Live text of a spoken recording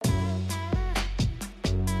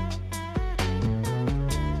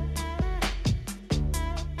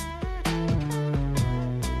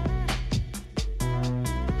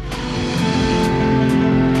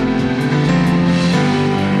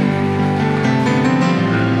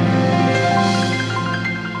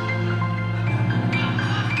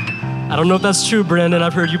don't know if that's true, Brandon.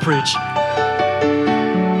 I've heard you preach.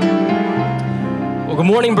 Well, good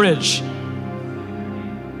morning, Bridge.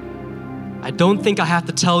 I don't think I have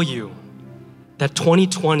to tell you that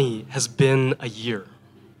 2020 has been a year.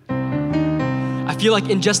 I feel like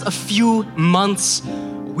in just a few months,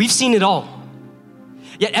 we've seen it all.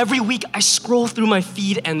 Yet every week I scroll through my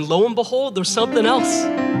feed and lo and behold, there's something else.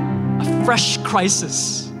 A fresh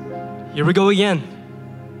crisis. Here we go again.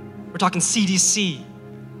 We're talking CDC,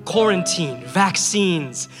 quarantine,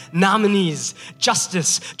 vaccines, nominees,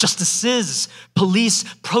 justices, police,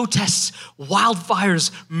 protests,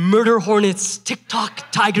 wildfires, murder hornets,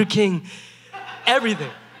 TikTok, Tiger King, everything.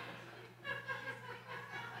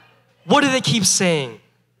 What do they keep saying?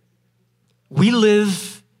 We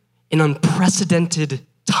live in unprecedented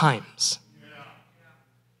times.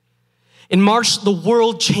 In March, the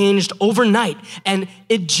world changed overnight, and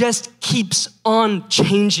it just keeps on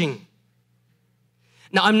changing.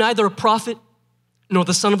 Now, I'm neither a prophet nor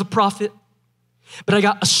the son of a prophet, but I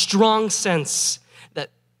got a strong sense that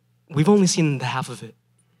we've only seen the half of it.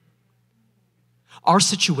 Our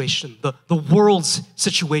situation, the world's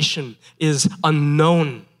situation, is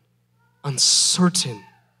unknown, uncertain,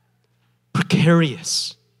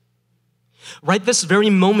 precarious. Right this very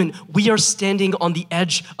moment, we are standing on the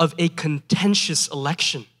edge of a contentious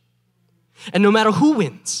election. And no matter who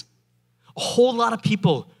wins, a whole lot of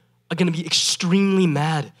people are gonna be extremely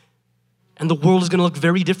mad, and the world is gonna look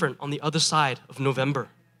very different on the other side of November.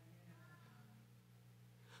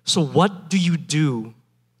 So what do you do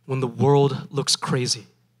when the world looks crazy?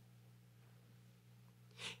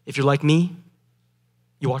 If you're like me,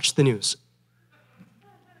 you watch the news.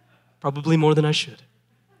 Probably more than I should.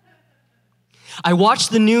 I watch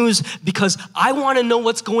the news because I want to know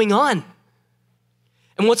what's going on.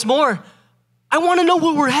 And what's more, I want to know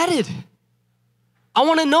where we're headed. I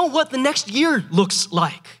want to know what the next year looks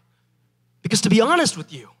like. Because to be honest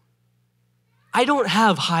with you, I don't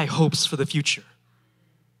have high hopes for the future.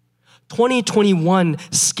 2021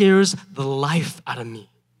 scares the life out of me.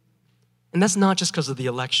 And that's not just because of the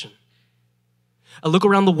election. I look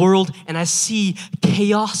around the world and I see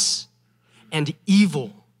chaos and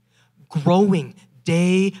evil growing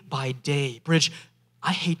day by day. Bridge,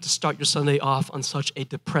 I hate to start your Sunday off on such a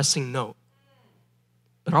depressing note,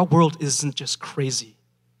 but our world isn't just crazy,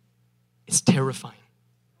 it's terrifying.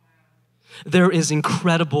 There is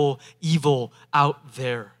incredible evil out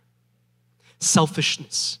there.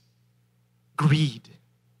 Selfishness, greed,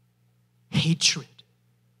 hatred,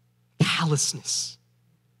 callousness,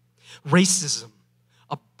 racism,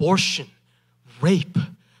 abortion, rape,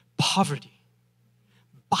 poverty,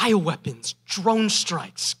 bioweapons, drone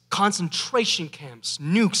strikes, concentration camps,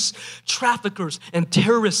 nukes, traffickers and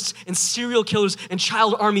terrorists and serial killers and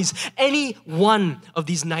child armies. Any one of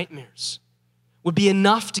these nightmares would be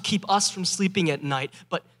enough to keep us from sleeping at night,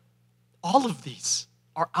 but all of these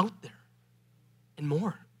are out there and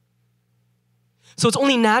more. So it's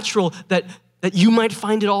only natural that you might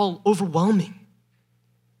find it all overwhelming.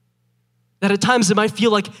 That at times it might feel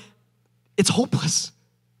like it's hopeless.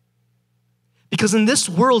 Because in this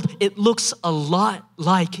world, it looks a lot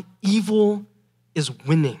like evil is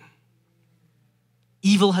winning.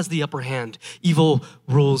 Evil has the upper hand. Evil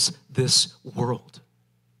rules this world.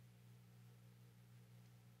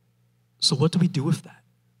 So what do we do with that?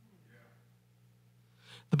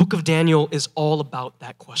 The book of Daniel is all about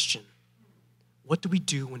that question. What do we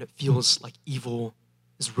do when it feels like evil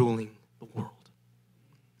is ruling the world?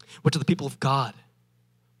 What do the people of God,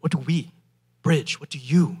 what do we, Bridge, what do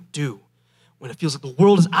you do when it feels like the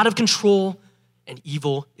world is out of control and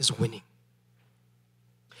evil is winning?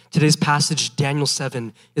 Today's passage, Daniel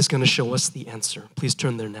 7, is going to show us the answer. Please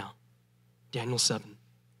turn there now. Daniel 7.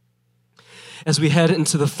 As we head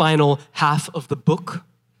into the final half of the book,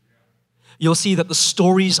 you'll see that the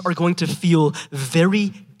stories are going to feel very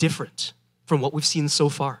different from what we've seen so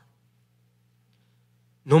far.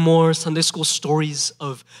 No more Sunday school stories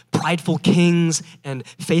of prideful kings and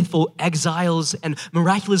faithful exiles and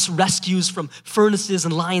miraculous rescues from furnaces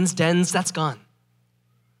and lions' dens. That's gone.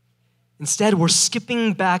 Instead, we're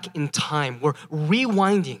skipping back in time. We're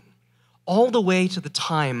rewinding all the way to the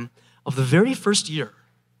time of the very first year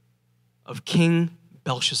of King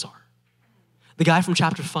Belshazzar, the guy from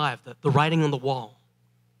chapter 5, the writing on the wall.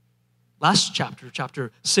 Last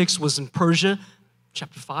chapter 6, was in Persia.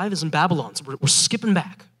 Chapter 5 is in Babylon, so we're skipping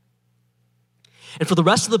back. And for the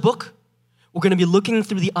rest of the book, we're going to be looking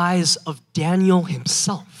through the eyes of Daniel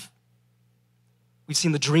himself. We've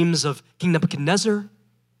seen the dreams of King Nebuchadnezzar,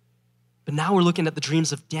 but now we're looking at the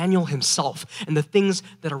dreams of Daniel himself and the things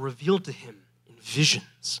that are revealed to him in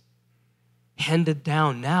visions, handed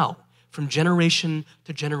down now from generation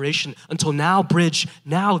to generation until now, Bridge,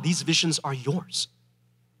 now these visions are yours.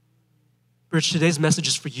 Bridge, today's message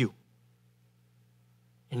is for you.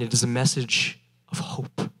 And it is a message of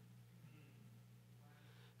hope.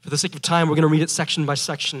 For the sake of time, we're going to read it section by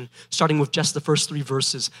section, starting with just the first 3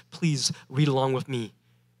 verses. Please read along with me.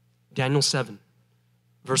 Daniel 7,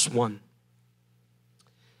 verse 1.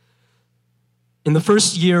 In the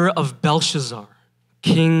first year of Belshazzar,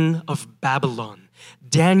 king of Babylon,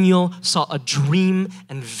 Daniel saw a dream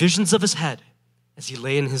and visions of his head as he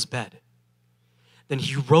lay in his bed. Then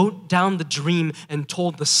he wrote down the dream and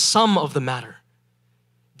told the sum of the matter.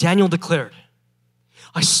 Daniel declared,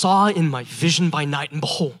 I saw in my vision by night, and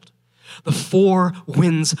behold, the 4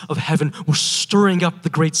 winds of heaven were stirring up the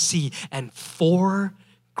great sea, and 4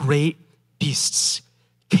 great beasts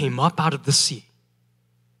came up out of the sea,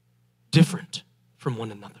 different from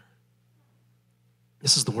one another.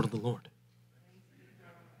 This is the word of the Lord.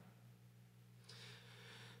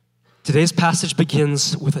 Today's passage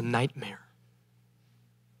begins with a nightmare.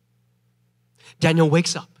 Daniel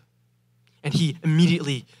wakes up and he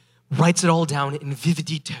immediately writes it all down in vivid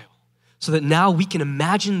detail so that now we can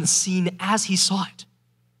imagine the scene as he saw it.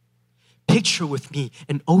 Picture with me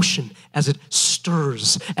an ocean as it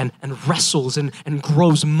stirs and wrestles and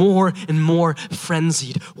grows more and more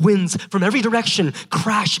frenzied. Winds from every direction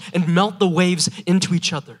crash and melt the waves into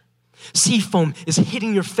each other. Sea foam is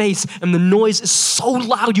hitting your face and the noise is so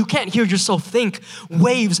loud you can't hear yourself think.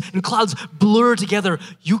 Waves and clouds blur together.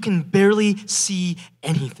 You can barely see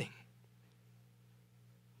anything.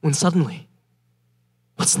 When suddenly,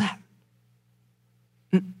 what's that?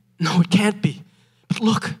 No, it can't be. But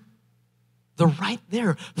look, they're right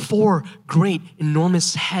there. 4 great,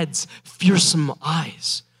 enormous heads, fearsome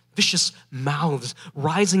eyes, vicious mouths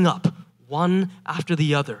rising up, one after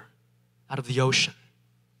the other, out of the ocean.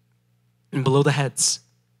 And below the heads,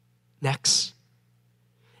 necks,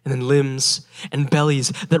 and then limbs and bellies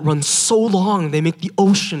that run so long they make the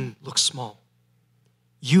ocean look small.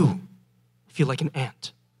 You feel like an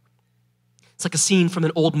ant. It's like a scene from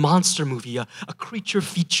an old monster movie, a creature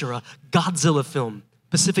feature, a Godzilla film,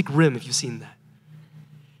 Pacific Rim, if you've seen that.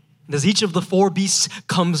 And as each of the 4 beasts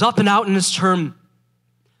comes up and out in its turn,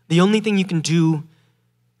 the only thing you can do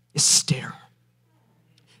is stare,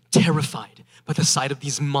 terrified by the sight of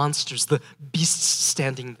these monsters, the beasts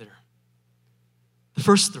standing there. The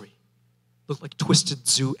first 3 look like twisted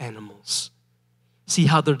zoo animals. See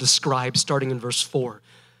how they're described starting in verse 4.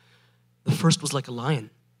 The first was like a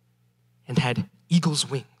lion and had eagle's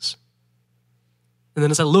wings. And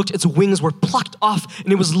then as I looked, its wings were plucked off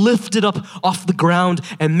and it was lifted up off the ground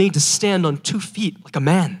and made to stand on 2 feet like a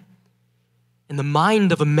man. And the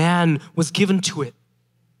mind of a man was given to it.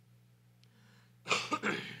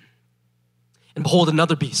 And behold,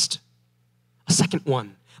 another beast, a second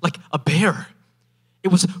one, like a bear. It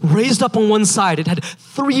was raised up on one side. It had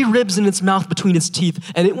 3 ribs in its mouth between its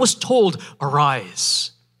teeth, and it was told,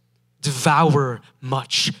 arise, devour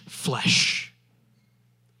much flesh.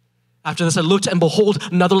 After this, I looked, and behold,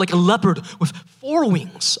 another like a leopard with 4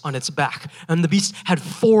 wings on its back. And the beast had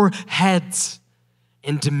 4 heads,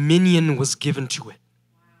 and dominion was given to it.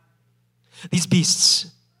 These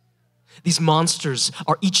beasts, these monsters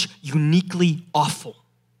are each uniquely awful.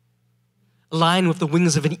 A lion with the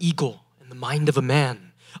wings of an eagle and the mind of a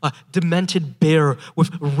man. A demented bear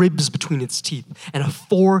with ribs between its teeth. And a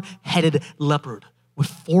 4-headed leopard with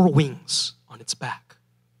 4 wings on its back.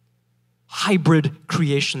 Hybrid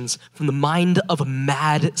creations from the mind of a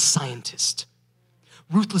mad scientist.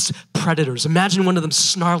 Ruthless predators. Imagine one of them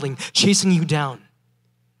snarling, chasing you down.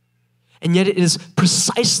 And yet it is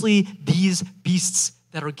precisely these beasts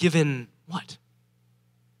that are given what?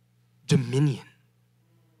 Dominion.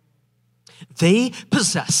 They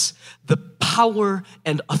possess the power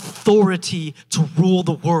and authority to rule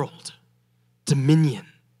the world. Dominion.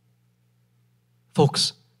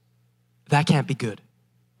 Folks, that can't be good.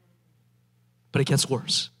 But it gets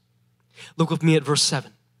worse. Look with me at verse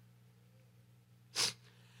 7.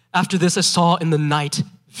 After this, I saw in the night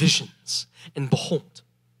visions, and behold,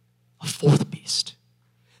 a 4th beast,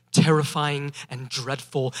 terrifying and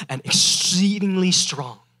dreadful and exceedingly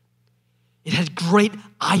strong. It had great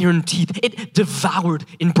iron teeth. It devoured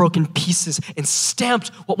in broken pieces and stamped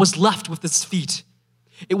what was left with its feet.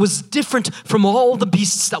 It was different from all the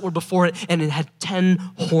beasts that were before it, and it had 10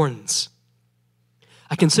 horns.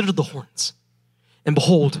 I considered the horns, and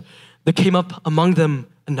behold, there came up among them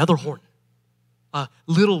another horn, a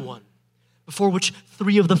little one, before which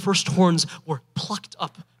 3 of the first horns were plucked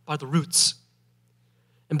up by the roots.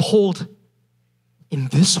 And behold, in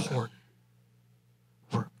this horn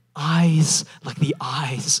were eyes like the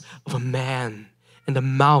eyes of a man, and a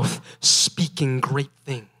mouth speaking great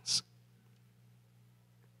things.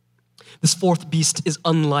 This fourth beast is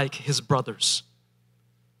unlike his brothers.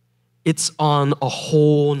 It's on a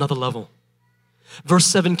whole nother level. Verse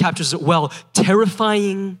 7 captures it well.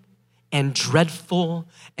 Terrifying and dreadful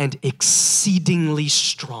and exceedingly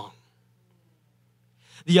strong.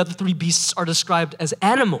 The other three beasts are described as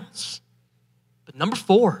animals. But number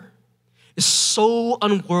 4 is so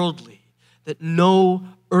unworldly that no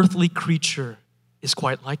earthly creature is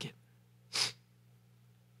quite like it.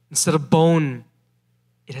 Instead of bone,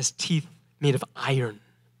 it has teeth made of iron,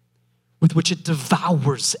 with which it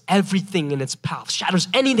devours everything in its path, shatters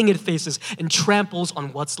anything it faces, and tramples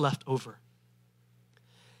on what's left over.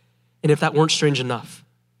 And if that weren't strange enough,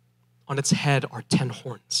 on its head are 10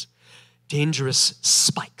 horns, dangerous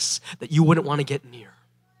spikes that you wouldn't want to get near.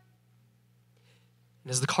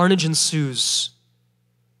 And as the carnage ensues,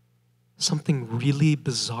 something really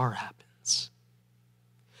bizarre happens.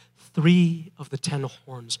 3 of the 10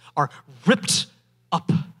 horns are ripped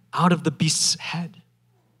up out of the beast's head,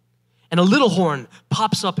 and a little horn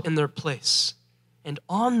pops up in their place. And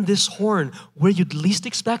on this horn, where you'd least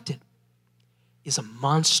expect it, is a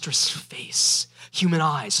monstrous face, human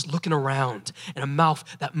eyes looking around, and a mouth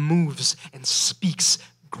that moves and speaks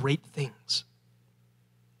great things.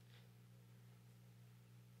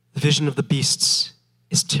 The vision of the beasts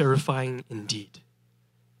is terrifying indeed,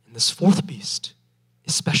 and this fourth beast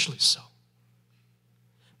especially so.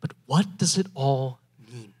 But what does it all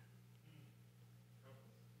mean?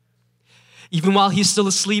 Even while he's still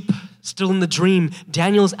asleep, still in the dream,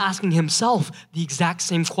 Daniel is asking himself the exact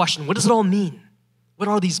same question. What does it all mean? What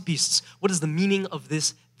are these beasts? What is the meaning of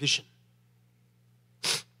this vision?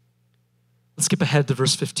 Let's skip ahead to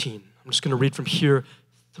verse 15. I'm just going to read from here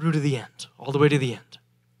through to the end, all the way to the end.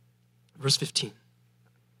 Verse 15.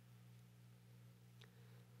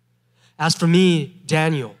 As for me,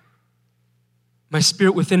 Daniel, my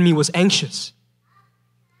spirit within me was anxious,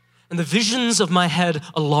 and the visions of my head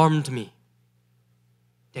alarmed me.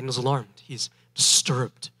 Daniel's alarmed. He's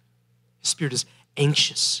disturbed. His spirit is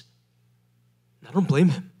anxious. And I don't blame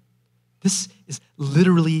him. This is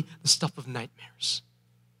literally the stuff of nightmares.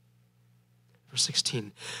 Verse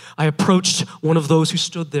 16, I approached one of those who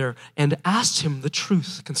stood there and asked him the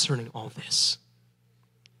truth concerning all this.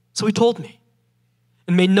 So he told me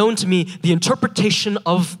and made known to me the interpretation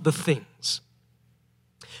of the things.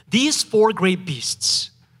 These 4 great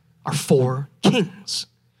beasts are 4 kings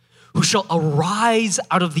who shall arise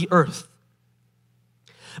out of the earth.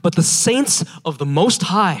 But the saints of the Most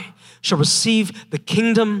High shall receive the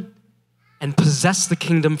kingdom and possess the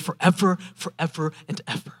kingdom forever, forever, and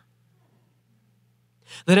ever.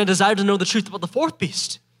 Then I desired to know the truth about the fourth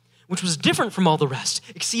beast, which was different from all the rest,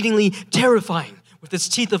 exceedingly terrifying, with its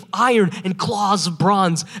teeth of iron and claws of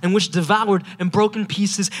bronze, and which devoured and broke in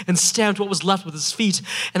pieces and stamped what was left with its feet,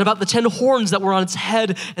 and about the 10 horns that were on its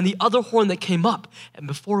head, and the other horn that came up, and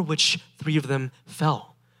before which 3 of them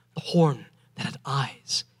fell, the horn that had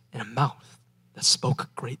eyes and a mouth that spoke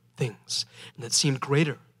great things, and that seemed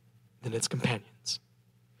greater than its companions.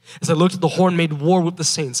 As I looked, the horn made war with the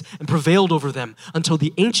saints and prevailed over them until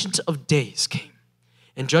the Ancient of Days came.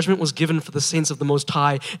 And judgment was given for the saints of the Most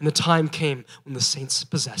High, and the time came when the saints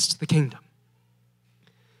possessed the kingdom.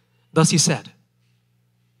 Thus he said,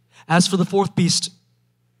 as for the fourth beast,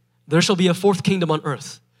 there shall be a fourth kingdom on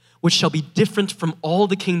earth, which shall be different from all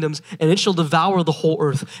the kingdoms, and it shall devour the whole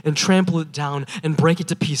earth and trample it down and break it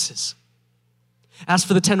to pieces. As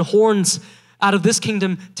for the 10 horns, out of this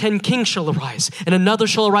kingdom 10 kings shall arise, and another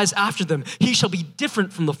shall arise after them. He shall be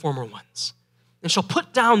different from the former ones, and shall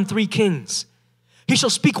put down 3 kings. He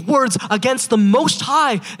shall speak words against the Most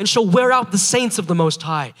High, and shall wear out the saints of the Most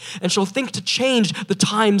High, and shall think to change the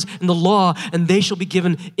times and the law, and they shall be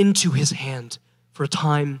given into his hand for a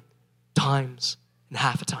time, times, and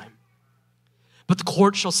half a time. But the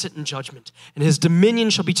court shall sit in judgment, and his dominion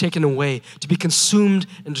shall be taken away, to be consumed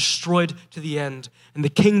and destroyed to the end, and the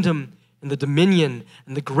kingdom and the dominion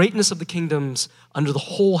and the greatness of the kingdoms under the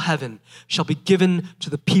whole heaven shall be given to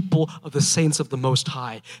the people of the saints of the Most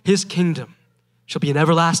High. His kingdom shall be an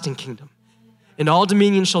everlasting kingdom, and all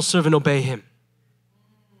dominion shall serve and obey him.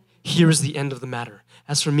 Here is the end of the matter.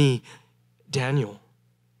 As for me, Daniel,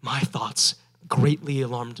 my thoughts greatly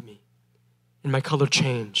alarmed me, and my color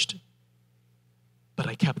changed, but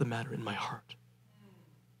I kept the matter in my heart.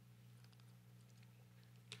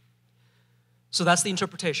 So that's the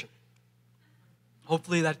interpretation.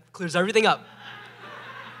 Hopefully that clears everything up.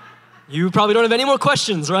 You probably don't have any more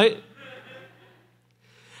questions, right?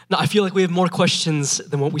 No, I feel like we have more questions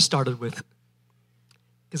than what we started with.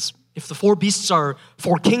 Because if the 4 beasts are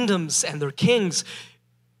 4 kingdoms and they're kings,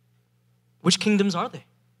 Which kingdoms are they?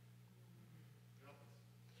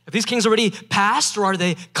 Have these kings already passed, or are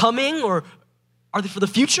they coming, or are they for the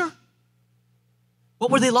future?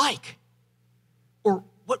 What were they like? Or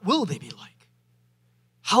what will they be like?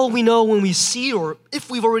 How will we know when we see, or if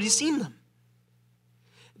we've already seen them?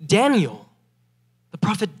 Daniel, the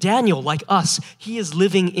prophet Daniel, like us, he is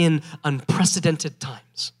living in unprecedented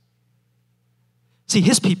times. See,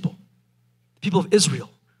 his people, the people of Israel,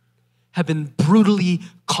 have been brutally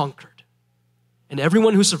conquered. And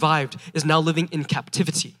everyone who survived is now living in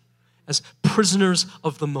captivity as prisoners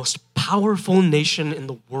of the most powerful nation in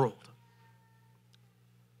the world.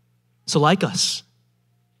 So like us,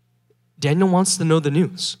 Daniel wants to know the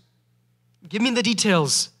news. Give me the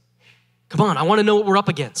details. Come on, I want to know what we're up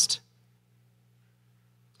against.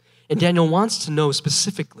 And Daniel wants to know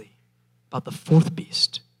specifically about the fourth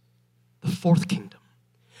beast, the fourth kingdom.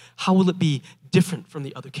 How will it be different from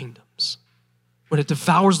the other kingdoms? When it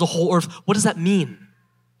devours the whole earth, what does that mean?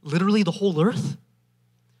 Literally the whole earth?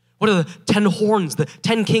 What are the 10 horns, the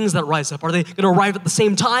 10 kings that rise up? Are they going to arrive at the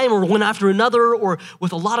same time, or one after another, or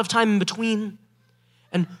with a lot of time in between?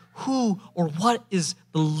 And who or what is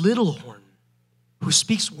the little horn who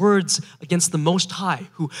speaks words against the Most High,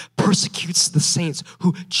 who persecutes the saints,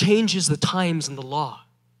 who changes the times and the law?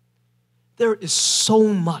 There is so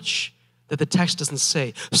much that the text doesn't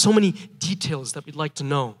say, so many details that we'd like to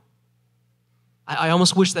know. I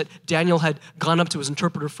almost wish that Daniel had gone up to his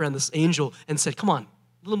interpreter friend, this angel, and said, come on,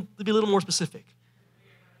 be a little more specific.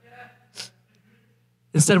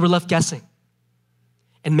 Instead, we're left guessing.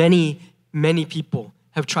 And many, many people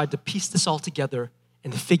have tried to piece this all together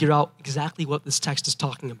and to figure out exactly what this text is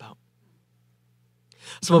talking about.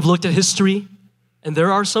 Some have looked at history, and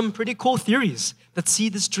there are some pretty cool theories that see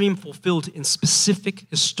this dream fulfilled in specific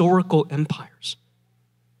historical empires.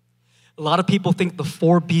 A lot of people think the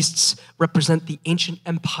four beasts represent the ancient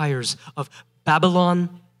empires of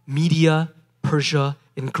Babylon, Media, Persia,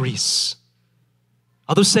 and Greece.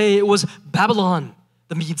 Others say it was Babylon,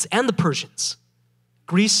 the Medes and the Persians,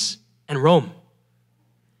 Greece, and Rome.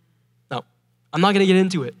 Now, I'm not going to get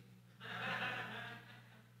into it.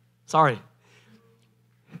 Sorry.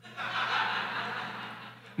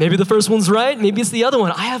 Maybe the first one's right, maybe it's the other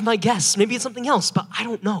one. I have my guess. Maybe it's something else, but I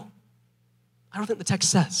don't know. I don't think the text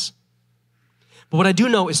says. But what I do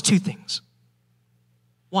know is two things.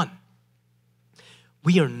 One,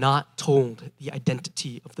 we are not told the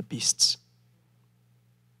identity of the beasts.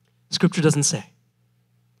 Scripture doesn't say.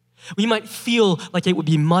 We might feel like it would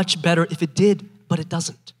be much better if it did, but it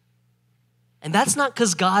doesn't. And that's not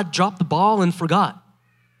because God dropped the ball and forgot.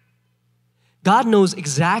 God knows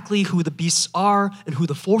exactly who the beasts are and who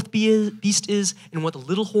the fourth beast is and what the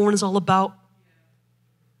little horn is all about.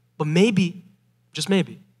 But maybe, just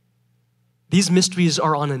maybe, these mysteries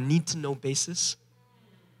are on a need-to-know basis,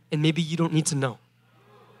 and maybe you don't need to know.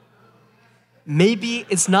 Maybe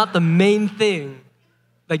it's not the main thing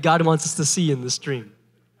that God wants us to see in this dream.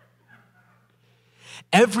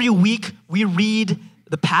 Every week, we read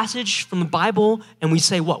the passage from the Bible, and we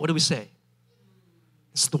say what? What do we say?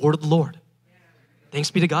 It's the word of the Lord.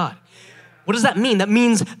 Thanks be to God. What does that mean? That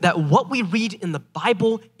means that what we read in the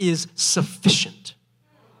Bible is sufficient.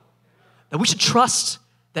 That we should trust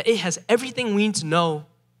that it has everything we need to know,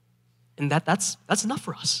 and that's enough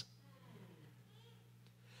for us.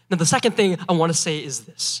 Now, the second thing I want to say is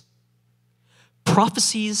this.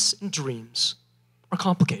 Prophecies and dreams are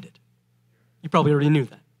complicated. You probably already knew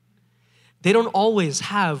that. They don't always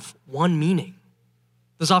have one meaning.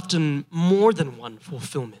 There's often more than one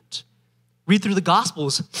fulfillment. Read through the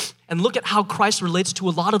Gospels and look at how Christ relates to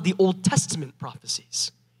a lot of the Old Testament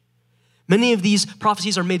prophecies. Many of these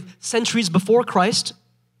prophecies are made centuries before Christ,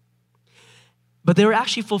 but they're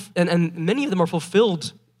actually, and many of them are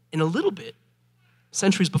fulfilled in a little bit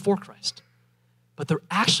centuries before Christ. But they're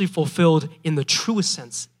actually fulfilled in the truest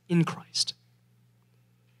sense in Christ.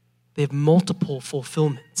 They have multiple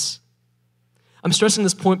fulfillments. I'm stressing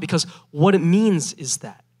this point because what it means is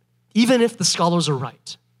that even if the scholars are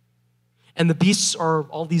right, and the beasts are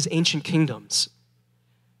all these ancient kingdoms,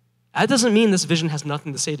 that doesn't mean this vision has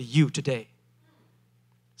nothing to say to you today.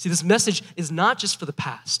 See, this message is not just for the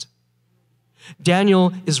past.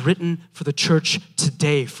 Daniel is written for the church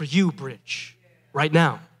today, for you, Bridge, right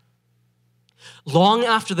now. Long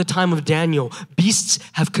after the time of Daniel, beasts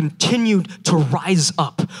have continued to rise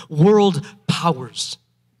up, world powers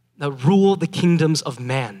that rule the kingdoms of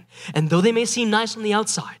man. And though they may seem nice on the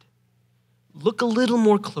outside, look a little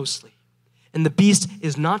more closely, and the beast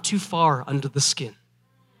is not too far under the skin.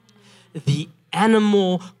 The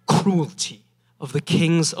animal cruelty of the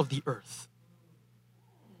kings of the earth.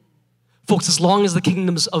 Folks, as long as the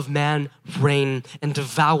kingdoms of man reign and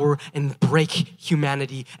devour and break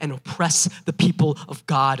humanity and oppress the people of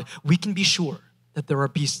God, we can be sure that there are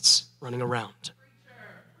beasts running around.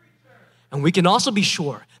 And we can also be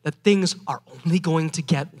sure that things are only going to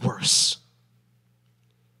get worse.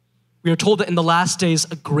 We are told that in the last days,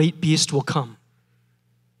 a great beast will come.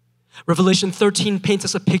 Revelation 13 paints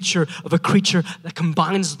us a picture of a creature that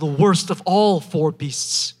combines the worst of all four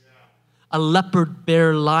beasts. A leopard,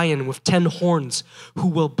 bear, lion with 10 horns who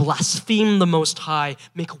will blaspheme the Most High,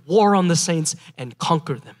 make war on the saints, and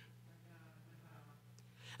conquer them.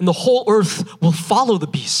 And the whole earth will follow the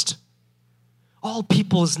beast. All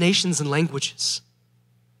peoples, nations, and languages.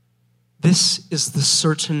 This is the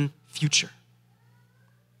certain future.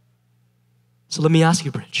 So let me ask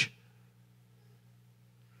you, Bridge,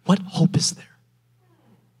 what hope is there?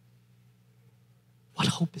 What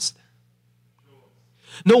hope is there?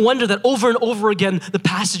 No wonder that over and over again, the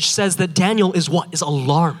passage says that Daniel is what? Is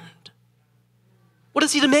alarmed. What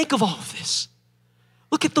is he to make of all of this?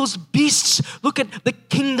 Look at those beasts. Look at the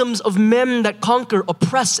kingdoms of men that conquer,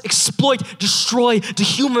 oppress, exploit, destroy,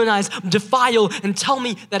 dehumanize, defile, and tell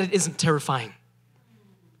me that it isn't terrifying.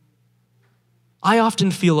 I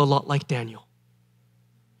often feel a lot like Daniel.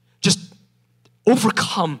 Just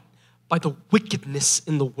overcome by the wickedness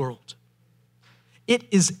in the world. It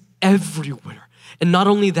is everywhere. And not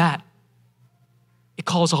only that, it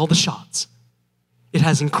calls all the shots. It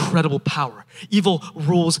has incredible power. Evil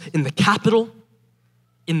rules in the capital,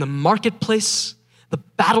 in the marketplace, the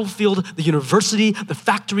battlefield, the university, the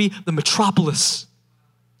factory, the metropolis.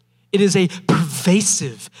 It is a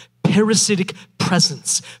pervasive, parasitic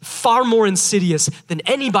presence, far more insidious than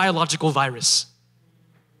any biological virus.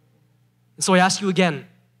 And so I ask you again,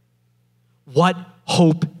 what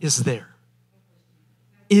hope is there?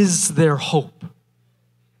 Is there hope?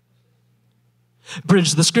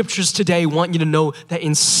 Bridge, the scriptures today want you to know that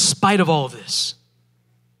in spite of all of this,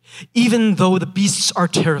 even though the beasts are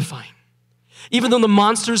terrifying, even though the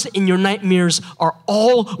monsters in your nightmares are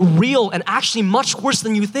all real and actually much worse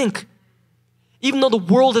than you think, even though the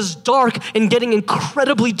world is dark and getting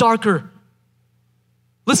incredibly darker,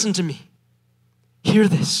 listen to me. Hear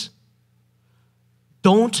this.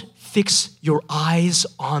 Don't fix your eyes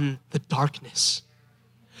on the darkness.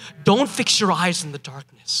 Don't fix your eyes on the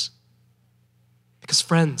darkness. Because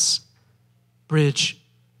friends, Bridge,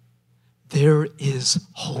 there is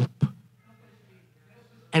hope.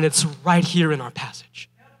 And it's right here in our passage.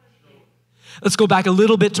 Let's go back a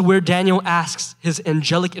little bit to where Daniel asks his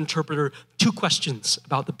angelic interpreter 2 questions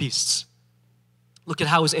about the beasts. Look at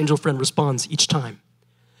how his angel friend responds each time.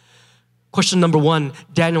 Question number 1,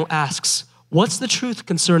 Daniel asks, what's the truth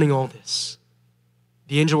concerning all this?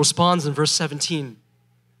 The angel responds in verse 17.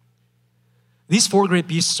 These 4 great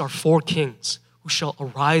beasts are 4 kings who shall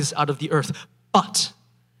arise out of the earth, but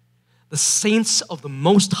the saints of the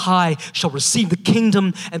Most High shall receive the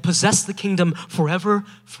kingdom and possess the kingdom forever,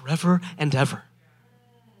 forever, and ever.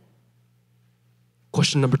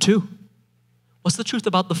 Question number 2. What's the truth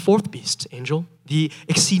about the 4th beast, angel? The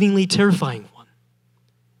exceedingly terrifying one.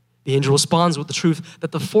 The angel responds with the truth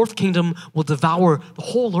that the 4th kingdom will devour the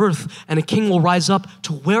whole earth and a king will rise up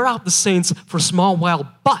to wear out the saints for a small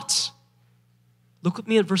while. But, look with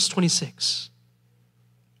me at verse 26.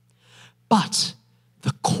 But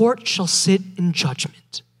the court shall sit in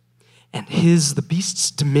judgment, and the beast's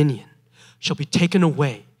dominion, shall be taken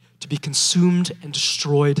away to be consumed and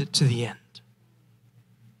destroyed to the end.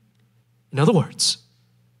 In other words,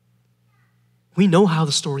 we know how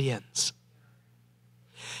the story ends.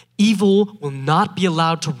 Evil will not be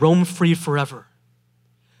allowed to roam free forever.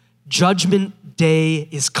 Judgment day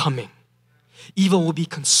is coming. Evil will be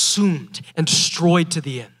consumed and destroyed to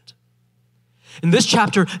the end. In this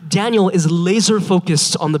chapter, Daniel is laser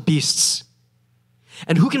focused on the beasts.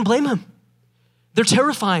 And who can blame him? They're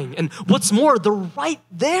terrifying. And what's more, they're right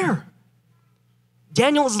there.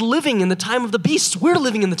 Daniel is living in the time of the beasts. We're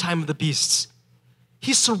living in the time of the beasts.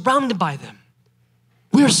 He's surrounded by them.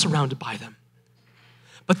 We're surrounded by them.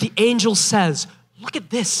 But the angel says, look at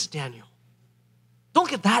this, Daniel. Don't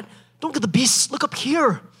look at that. Don't look at the beasts. Look up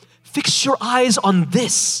here. Fix your eyes on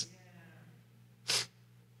this.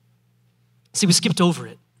 See, we skipped over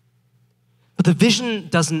it. But the vision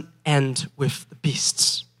doesn't end with the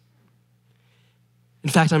beasts. In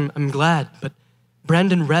fact, I'm glad, but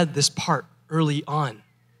Brandon read this part early on.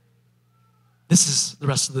 This is the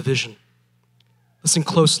rest of the vision. Listen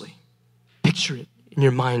closely. Picture it in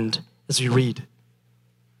your mind as we read.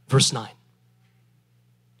 Verse 9.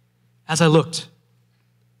 As I looked,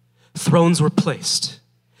 thrones were placed,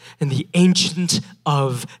 and the Ancient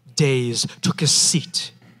of Days took a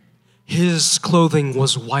seat. His clothing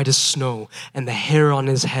was white as snow, and the hair on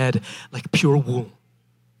his head like pure wool.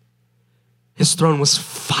 His throne was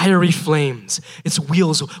fiery flames. Its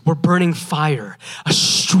wheels were burning fire. A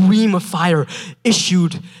stream of fire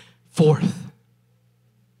issued forth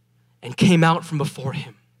and came out from before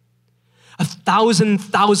him.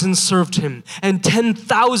 1,000,000 served him, and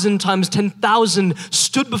 10,000 times 10,000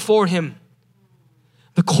 stood before him.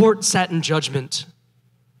 The court sat in judgment,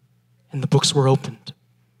 and the books were opened.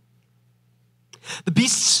 The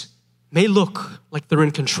beasts may look like they're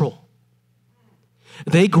in control.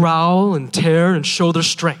 They growl and tear and show their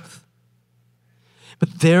strength.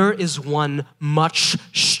 But there is one much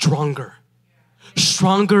stronger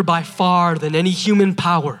by far than any human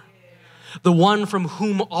power, the one from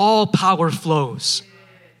whom all power flows.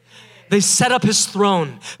 They set up his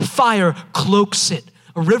throne. Fire cloaks it.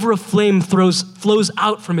 A river of flame flows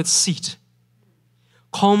out from its seat.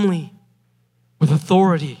 Calmly, with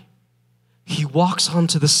authority, he walks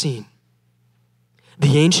onto the scene.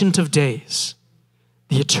 The Ancient of Days,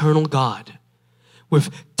 the eternal God, with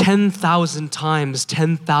 10,000 times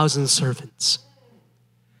 10,000 servants.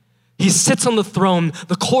 He sits on the throne.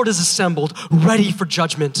 The court is assembled, ready for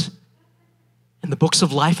judgment. And the books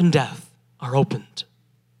of life and death are opened.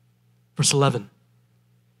 Verse 11.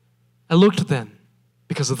 I looked then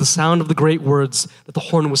because of the sound of the great words that the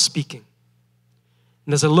horn was speaking.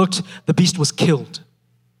 And as I looked, the beast was killed,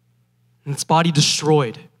 and its body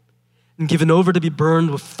destroyed, and given over to be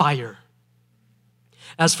burned with fire.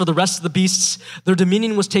 As for the rest of the beasts, their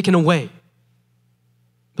dominion was taken away,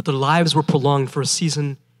 but their lives were prolonged for a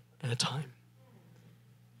season and a time.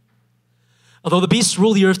 Although the beasts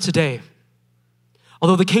rule the earth today,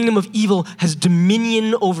 although the kingdom of evil has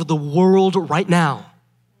dominion over the world right now,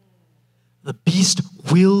 the beast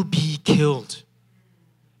will be killed.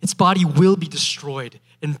 Its body will be destroyed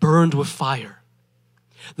and burned with fire.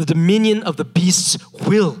 The dominion of the beasts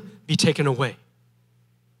will be taken away.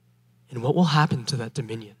 And what will happen to that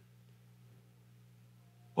dominion?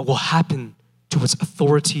 What will happen to its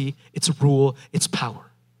authority, its rule, its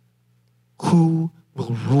power? Who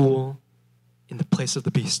will rule in the place of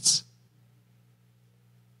the beasts?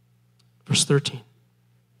 Verse 13.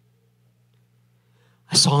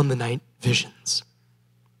 I saw in the night visions,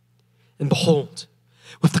 and behold,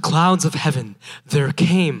 with the clouds of heaven, there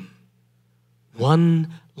came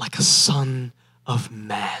one like a son of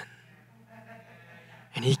man.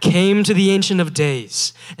 And he came to the Ancient of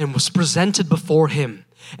Days and was presented before him.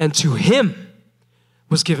 And to him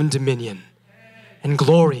was given dominion and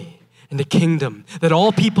glory and a kingdom that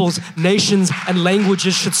all peoples, nations, and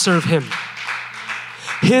languages should serve him.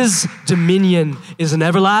 His dominion is an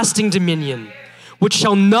everlasting dominion which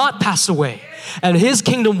shall not pass away, and his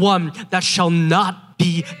kingdom one that shall not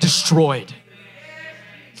be destroyed.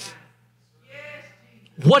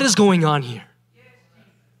 What is going on here?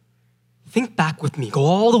 Think back with me. Go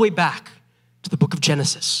all the way back to the book of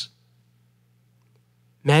Genesis.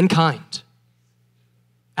 Mankind,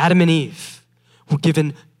 Adam and Eve, were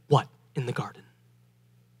given what in the garden?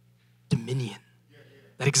 Dominion.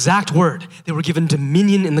 That exact word. They were given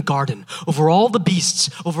dominion in the garden over all the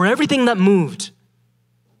beasts, over everything that moved.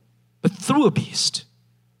 But through a beast,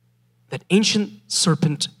 that ancient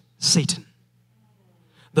serpent, Satan,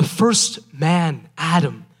 the first man,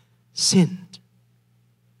 Adam, sinned.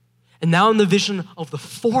 And now in the vision of the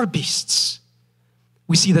four beasts,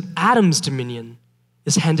 we see that Adam's dominion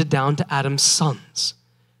is handed down to Adam's sons,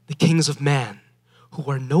 the kings of man, who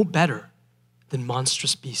are no better than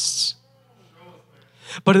monstrous beasts.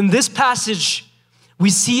 But in this passage, we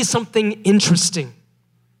see something interesting,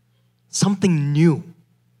 something new,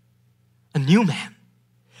 a new man,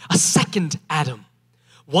 a second Adam,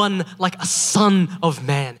 one like a son of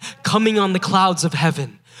man, coming on the clouds of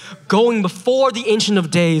heaven, going before the Ancient of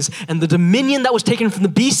Days, and the dominion that was taken from the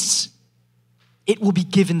beasts, it will be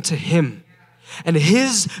given to him. And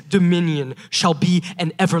his dominion shall be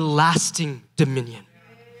an everlasting dominion.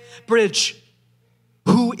 Bridge,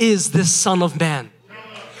 who is this Son of Man?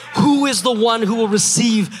 Who is the one who will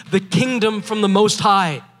receive the kingdom from the Most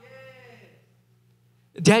High?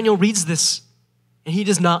 Daniel reads this and he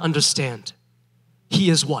does not understand. He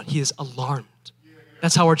is what? He is alarmed.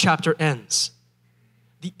 That's how our chapter ends.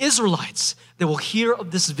 The Israelites, they will hear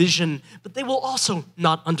of this vision, but they will also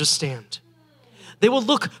not understand. They will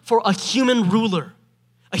look for a human ruler,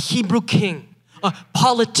 a Hebrew king, a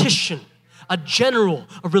politician, a general,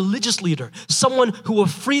 a religious leader, someone who will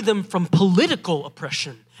free them from political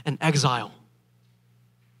oppression and exile.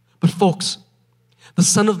 But folks, the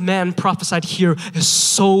Son of Man prophesied here is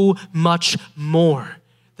so much more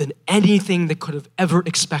than anything they could have ever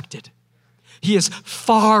expected. He is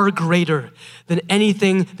far greater than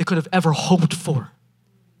anything they could have ever hoped for.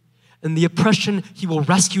 And the oppression he will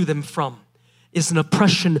rescue them from is an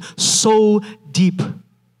oppression so deep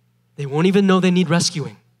they won't even know they need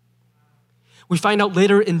rescuing. We find out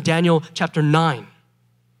later in Daniel chapter 9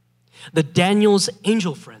 that Daniel's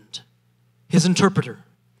angel friend, his interpreter,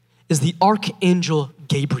 is the archangel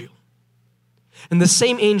Gabriel. And the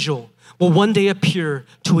same angel will one day appear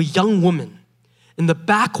to a young woman in the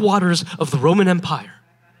backwaters of the Roman Empire,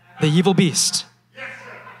 the evil beast.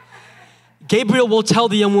 Gabriel will tell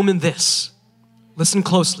the young woman this. Listen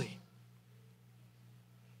closely.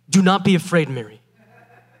 Do not be afraid, Mary,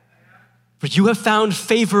 for you have found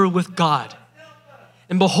favor with God.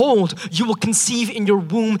 And behold, you will conceive in your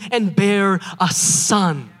womb and bear a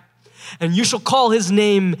son, and you shall call his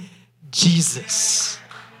name Jesus.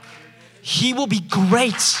 He will be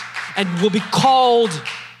great and will be called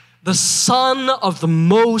the Son of the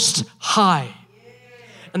Most High.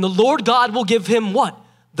 And the Lord God will give him what?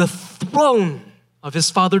 The throne of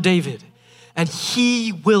his father David. And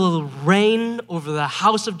he will reign over the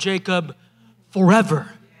house of Jacob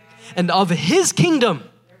forever. And of his kingdom,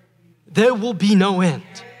 there will be no end.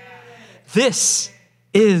 This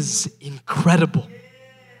is incredible.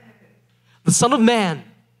 The Son of Man,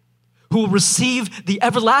 who will receive the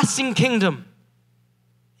everlasting kingdom,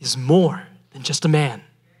 is more than just a man.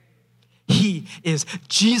 He is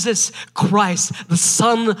Jesus Christ, the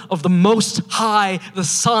Son of the Most High, the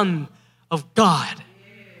Son of God.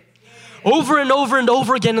 Over and over and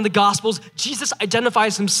over again in the Gospels, Jesus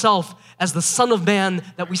identifies himself as the Son of Man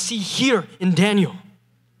that we see here in Daniel.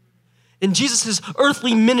 In Jesus'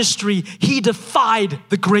 earthly ministry, he defied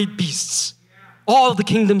the great beasts, all the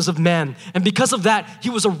kingdoms of man. And because of that, he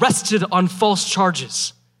was arrested on false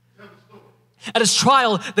charges. At his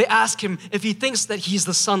trial, they ask him if he thinks that he's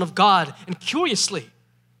the Son of God. And curiously,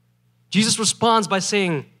 Jesus responds by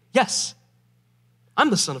saying, yes,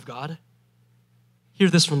 I'm the Son of God.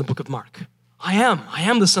 Hear this from the book of Mark. I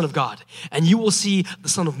am the Son of God. And you will see the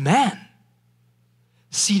Son of Man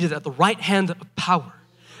seated at the right hand of power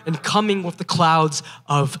and coming with the clouds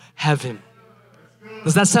of heaven.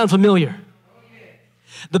 Does that sound familiar?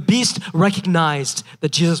 The beast recognized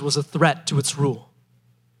that Jesus was a threat to its rule.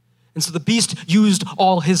 And so the beast used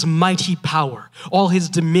all his mighty power, all his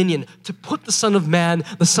dominion to put the Son of Man,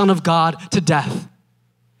 the Son of God, to death.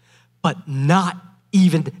 But not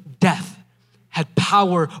even death had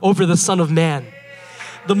power over the Son of Man.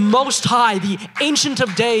 The Most High, the Ancient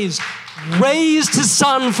of Days, raised his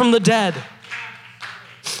Son from the dead.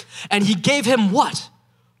 And he gave him what?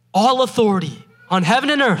 All authority on heaven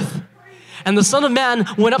and earth. And the Son of Man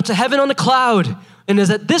went up to heaven on a cloud and is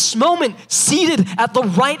at this moment seated at the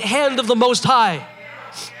right hand of the Most High.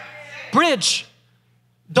 Bridge,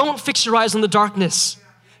 don't fix your eyes on the darkness.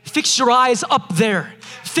 Fix your eyes up there.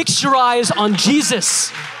 Fix your eyes on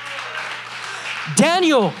Jesus.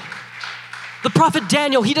 Daniel, the prophet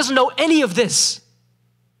Daniel, he doesn't know any of this,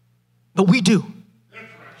 but we do.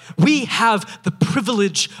 We have the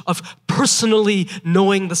privilege of personally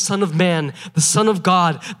knowing the Son of Man, the Son of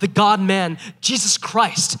God, the God-man, Jesus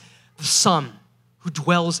Christ, the Son who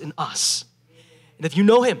dwells in us. And if you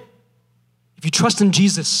know him, if you trust in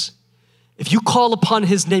Jesus, if you call upon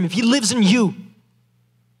his name, if he lives in you,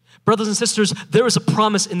 brothers and sisters, there is a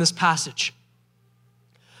promise in this passage.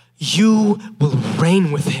 You will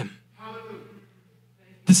reign with him.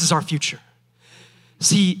 This is our future.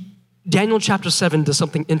 See, Daniel chapter 7 does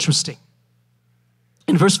something interesting.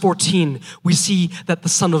 In verse 14, we see that the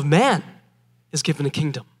Son of Man is given a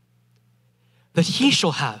kingdom, that he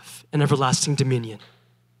shall have an everlasting dominion.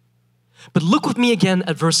 But look with me again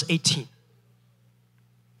at verse 18.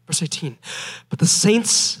 Verse 18, but the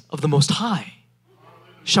saints of the Most High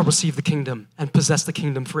shall receive the kingdom and possess the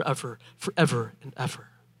kingdom forever, forever and ever.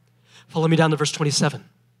 Follow me down to verse 27.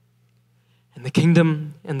 And the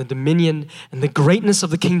kingdom and the dominion and the greatness of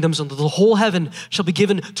the kingdoms under the whole heaven shall be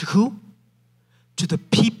given to who? To the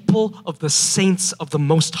people of the saints of the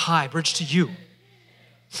Most High. Bridge, to you.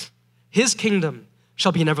 His kingdom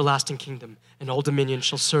shall be an everlasting kingdom, and all dominion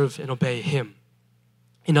shall serve and obey him.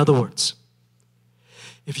 In other words,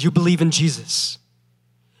 if you believe in Jesus,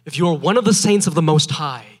 if you are one of the saints of the Most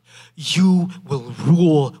High, you will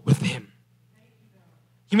rule with him.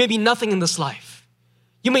 You may be nothing in this life.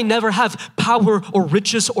 You may never have power or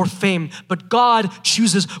riches or fame, but God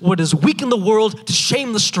chooses what is weak in the world to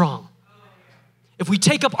shame the strong. If we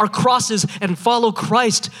take up our crosses and follow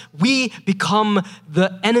Christ, we become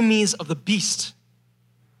the enemies of the beast.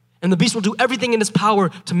 And the beast will do everything in his power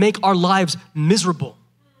to make our lives miserable.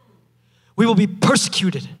 We will be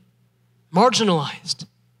persecuted, marginalized,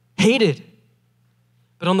 hated.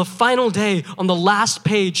 But on the final day, on the last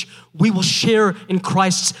page, we will share in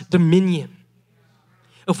Christ's dominion.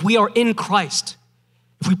 If we are in Christ,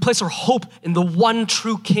 if we place our hope in the one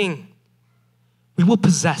true King, we will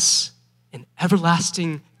possess an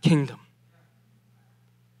everlasting kingdom.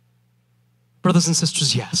 Brothers and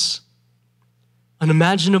sisters, yes,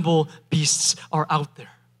 unimaginable beasts are out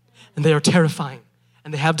there, and they are terrifying,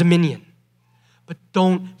 and they have dominion. But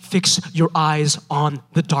don't fix your eyes on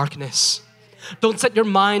the darkness. Don't set your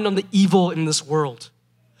mind on the evil in this world.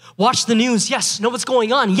 Watch the news, yes. Know what's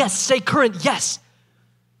going on, yes. Stay current, yes.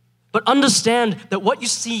 But understand that what you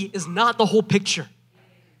see is not the whole picture.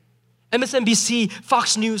 MSNBC,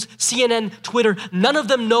 Fox News, CNN, Twitter, none of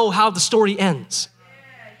them know how the story ends.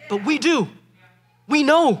 But we do. We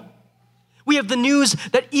know. We have the news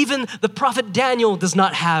that even the prophet Daniel does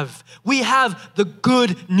not have. We have the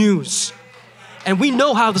good news. And we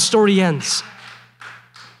know how the story ends.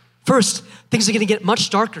 First, things are going to get much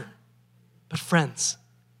darker. But friends,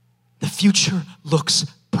 the future looks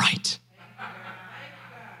bright.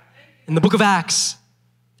 In the book of Acts,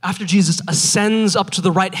 after Jesus ascends up to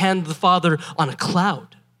the right hand of the Father on a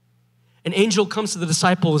cloud, an angel comes to the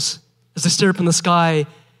disciples as they stare up in the sky,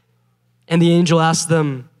 and the angel asks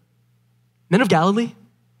them, "Men of Galilee,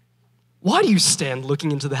 why do you stand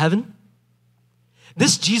looking into the heaven?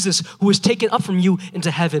 This Jesus who was taken up from you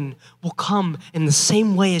into heaven will come in the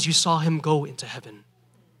same way as you saw him go into heaven."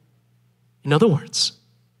 In other words,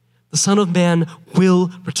 the Son of Man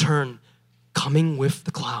will return, coming with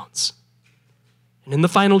the clouds. And in the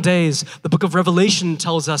final days, the book of Revelation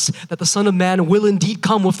tells us that the Son of Man will indeed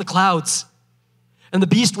come with the clouds, and the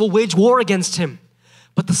beast will wage war against him.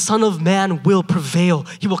 But the Son of Man will prevail.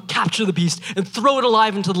 He will capture the beast and throw it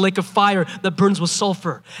alive into the lake of fire that burns with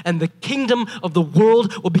sulfur. And the kingdom of the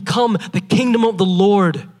world will become the kingdom of the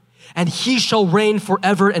Lord, and he shall reign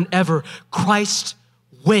forever and ever. Christ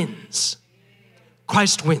wins.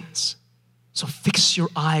 Christ wins. So fix your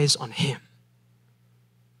eyes on him.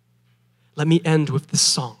 Let me end with this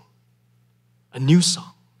song, a new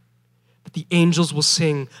song that the angels will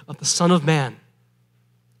sing of the Son of Man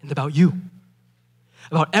and about you,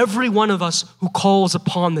 about every one of us who calls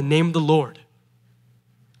upon the name of the Lord.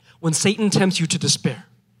 When Satan tempts you to despair,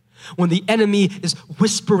 when the enemy is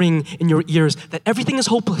whispering in your ears that everything is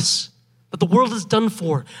hopeless, that the world is done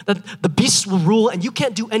for, that the beasts will rule and you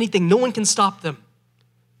can't do anything, no one can stop them.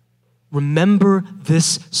 Remember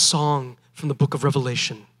this song from the book of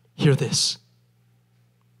Revelation. Hear this.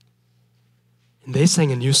 And they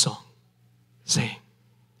sang a new song, saying,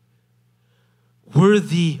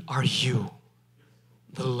 "Worthy are you,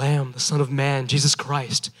 the Lamb, the Son of Man, Jesus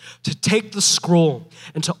Christ, to take the scroll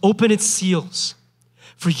and to open its seals.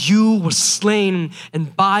 For you were slain,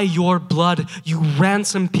 and by your blood you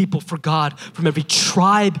ransomed people for God from every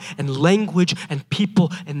tribe and language and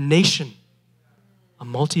people and nation." A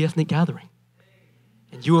multi-ethnic gathering.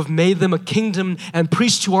 "And you have made them a kingdom and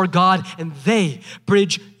priests to our God, and they,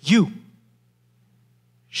 Bridge, you,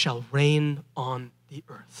 shall reign on the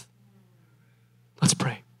earth." Let's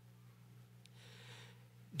pray.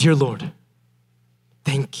 Dear Lord,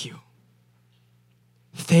 thank you.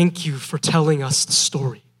 Thank you for telling us the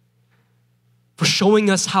story, for showing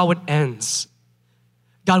us how it ends.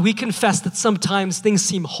 God, we confess that sometimes things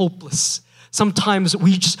seem hopeless. Sometimes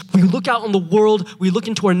we look out on the world, we look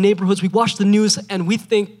into our neighborhoods, we watch the news, and we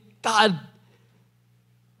think, God,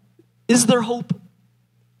 is there hope?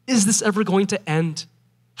 Is this ever going to end?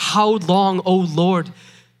 How long, oh Lord?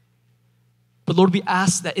 But Lord, we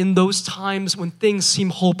ask that in those times when things seem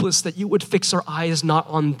hopeless, that you would fix our eyes not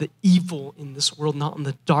on the evil in this world, not on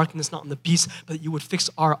the darkness, not on the beast, but that you would fix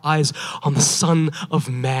our eyes on the Son of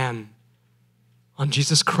Man, on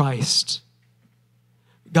Jesus Christ.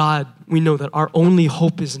 God, we know that our only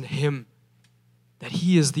hope is in him, that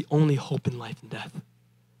he is the only hope in life and death.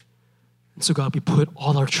 And so God, we put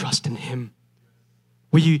all our trust in him.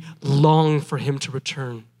 We long for him to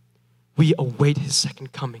return. We await his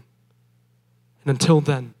second coming. And until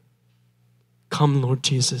then, come, Lord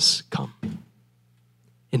Jesus, come.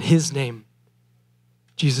 In his name,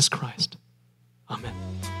 Jesus Christ. Amen.